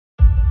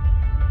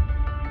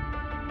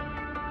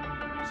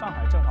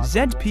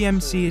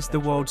ZPMC is the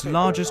world's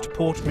largest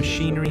port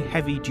machinery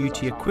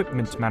heavy-duty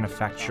equipment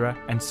manufacturer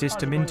and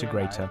system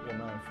integrator.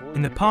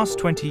 In the past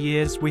 20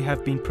 years, we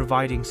have been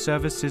providing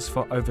services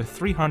for over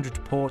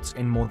 300 ports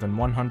in more than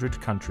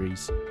 100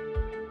 countries.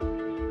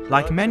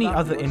 Like many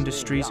other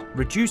industries,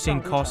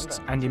 reducing costs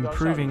and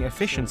improving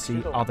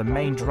efficiency are the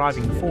main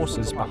driving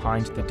forces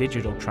behind the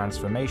digital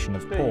transformation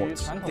of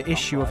ports. The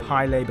issue of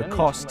high labor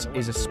costs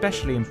is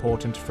especially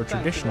important for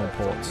traditional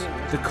ports.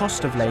 The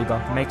cost of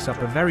labor makes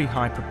up a very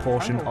high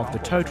proportion of the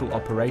total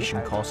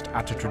operation cost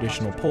at a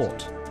traditional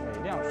port.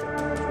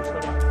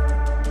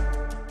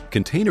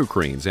 Container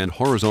cranes and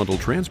horizontal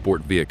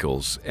transport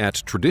vehicles at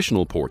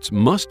traditional ports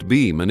must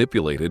be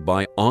manipulated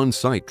by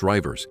on-site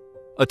drivers.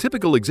 A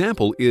typical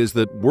example is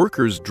that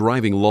workers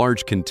driving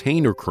large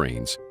container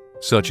cranes,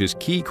 such as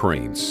key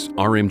cranes,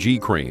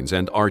 RMG cranes,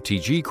 and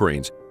RTG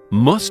cranes,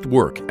 must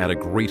work at a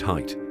great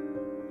height.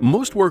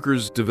 Most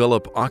workers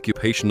develop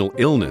occupational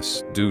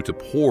illness due to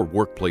poor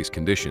workplace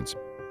conditions.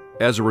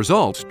 As a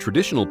result,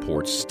 traditional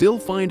ports still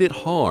find it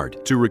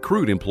hard to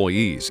recruit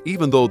employees,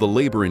 even though the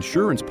labor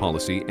insurance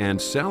policy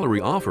and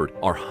salary offered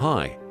are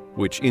high,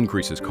 which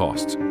increases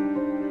costs.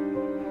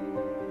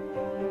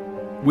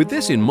 With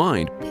this in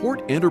mind,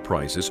 port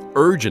enterprises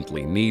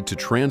urgently need to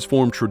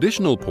transform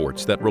traditional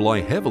ports that rely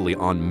heavily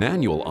on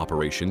manual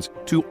operations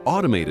to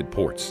automated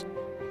ports.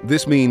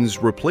 This means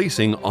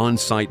replacing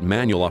on-site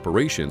manual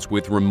operations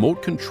with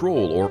remote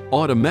control or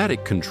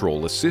automatic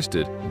control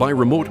assisted by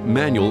remote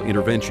manual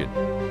intervention.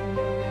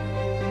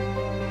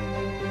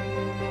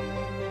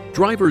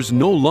 Drivers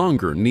no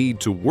longer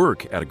need to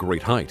work at a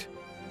great height.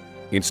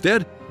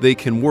 Instead, they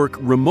can work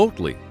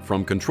remotely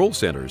from control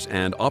centers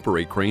and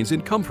operate cranes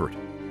in comfort.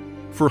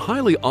 For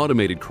highly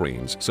automated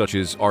cranes, such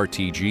as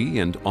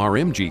RTG and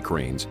RMG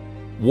cranes,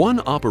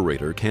 one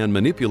operator can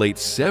manipulate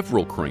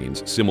several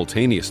cranes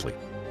simultaneously.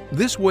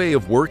 This way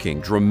of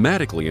working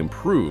dramatically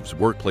improves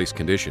workplace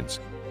conditions,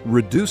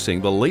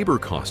 reducing the labor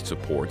costs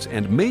of ports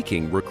and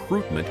making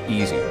recruitment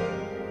easier.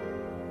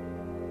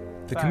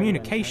 The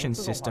communication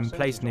system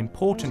plays an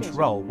important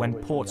role when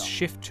ports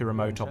shift to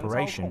remote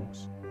operation.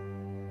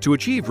 To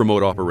achieve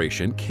remote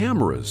operation,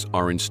 cameras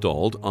are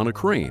installed on a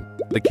crane.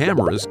 The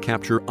cameras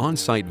capture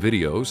on-site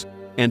videos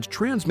and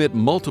transmit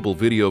multiple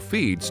video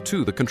feeds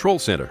to the control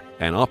center.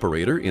 An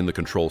operator in the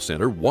control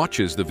center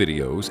watches the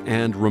videos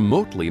and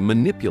remotely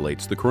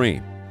manipulates the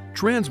crane.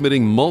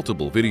 Transmitting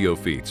multiple video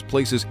feeds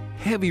places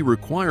heavy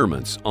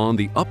requirements on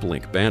the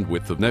uplink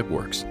bandwidth of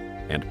networks,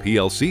 and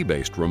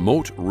PLC-based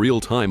remote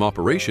real-time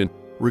operation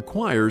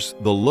requires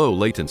the low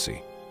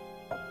latency.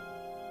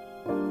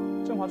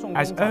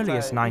 As early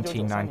as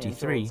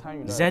 1993,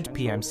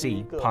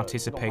 ZPMC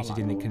participated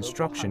in the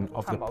construction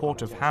of the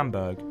Port of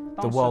Hamburg,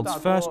 the world's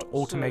first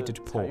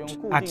automated port.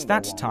 At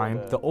that time,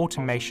 the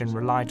automation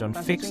relied on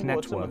fixed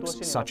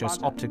networks such as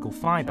optical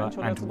fiber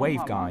and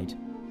waveguide.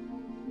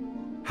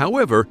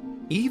 However,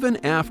 even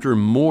after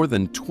more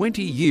than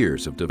 20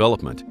 years of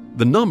development,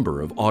 the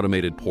number of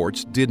automated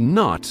ports did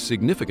not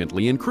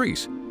significantly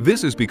increase.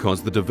 This is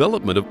because the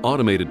development of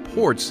automated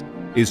ports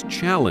is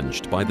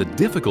challenged by the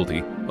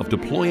difficulty of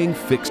deploying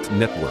fixed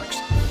networks.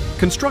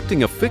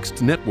 Constructing a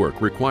fixed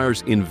network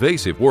requires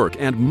invasive work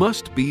and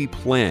must be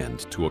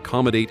planned to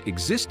accommodate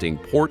existing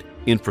port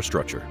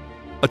infrastructure.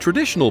 A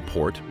traditional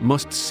port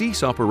must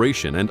cease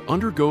operation and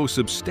undergo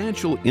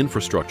substantial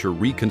infrastructure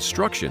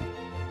reconstruction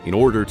in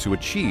order to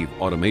achieve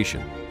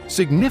automation,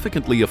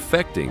 significantly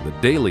affecting the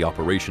daily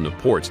operation of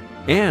ports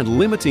and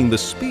limiting the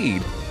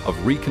speed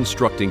of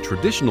reconstructing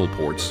traditional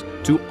ports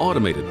to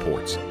automated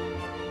ports.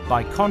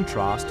 By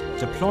contrast,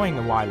 deploying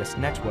a wireless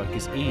network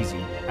is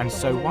easy, and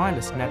so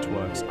wireless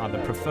networks are the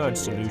preferred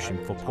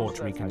solution for port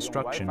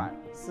reconstruction.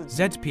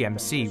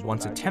 ZPMC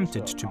once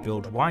attempted to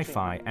build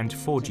Wi-Fi and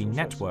 4G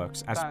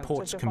networks as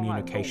ports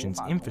communications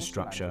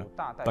infrastructure,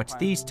 but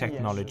these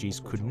technologies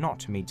could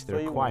not meet the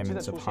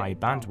requirements of high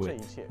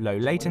bandwidth, low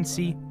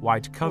latency,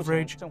 wide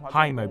coverage,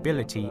 high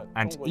mobility,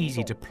 and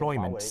easy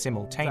deployment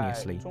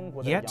simultaneously.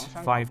 Yet,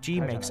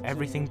 5G makes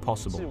everything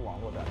possible.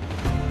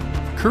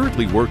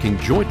 Currently working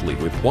jointly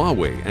with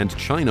Huawei and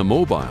China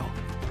Mobile,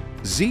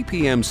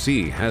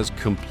 ZPMC has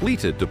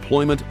completed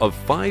deployment of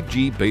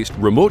 5G-based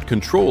remote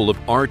control of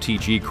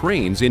RTG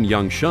cranes in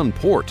Yangshan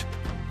Port,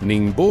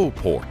 Ningbo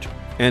Port,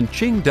 and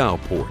Qingdao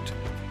Port.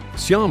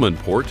 Xiamen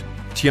Port,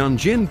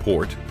 Tianjin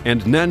Port,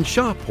 and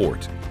Nansha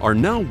Port are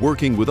now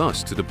working with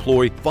us to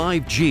deploy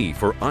 5G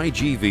for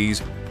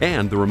IGVs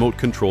and the remote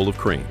control of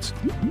cranes.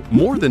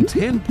 More than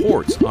 10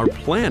 ports are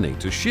planning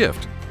to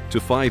shift to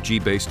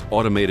 5G-based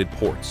automated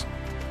ports.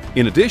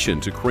 In addition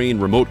to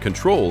crane remote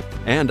control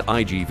and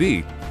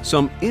IGV,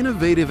 some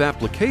innovative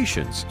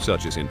applications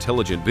such as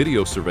intelligent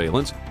video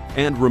surveillance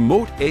and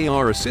remote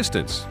AR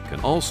assistance can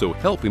also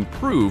help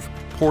improve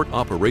port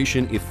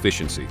operation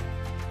efficiency.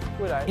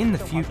 In the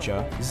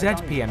future,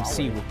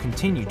 ZPMC will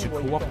continue to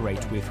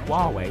cooperate with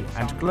Huawei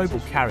and global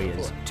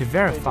carriers to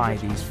verify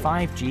these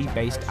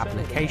 5G-based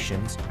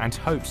applications and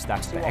hopes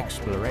that the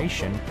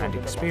exploration and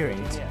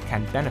experience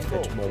can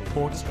benefit more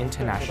ports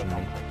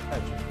internationally.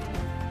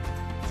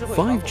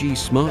 5G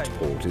Smart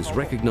Port is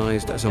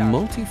recognized as a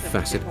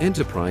multifaceted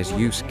enterprise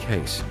use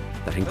case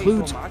that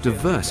includes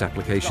diverse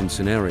application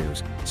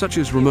scenarios such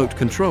as remote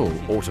control,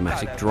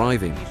 automatic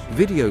driving,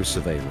 video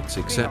surveillance,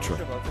 etc.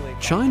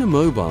 China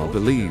Mobile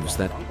believes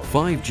that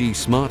 5G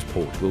Smart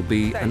Port will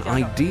be an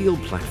ideal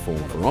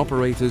platform for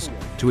operators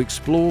to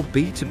explore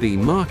B2B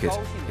market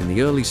in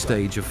the early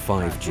stage of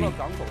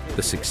 5G.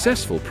 The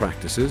successful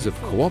practices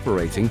of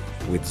cooperating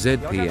with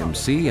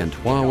ZPMC and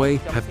Huawei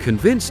have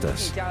convinced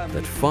us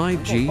that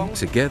 5G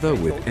together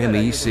with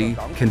MEC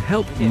can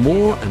help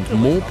more and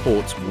more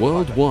ports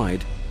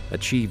worldwide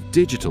achieve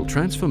digital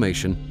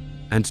transformation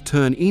and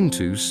turn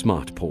into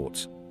smart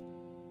ports.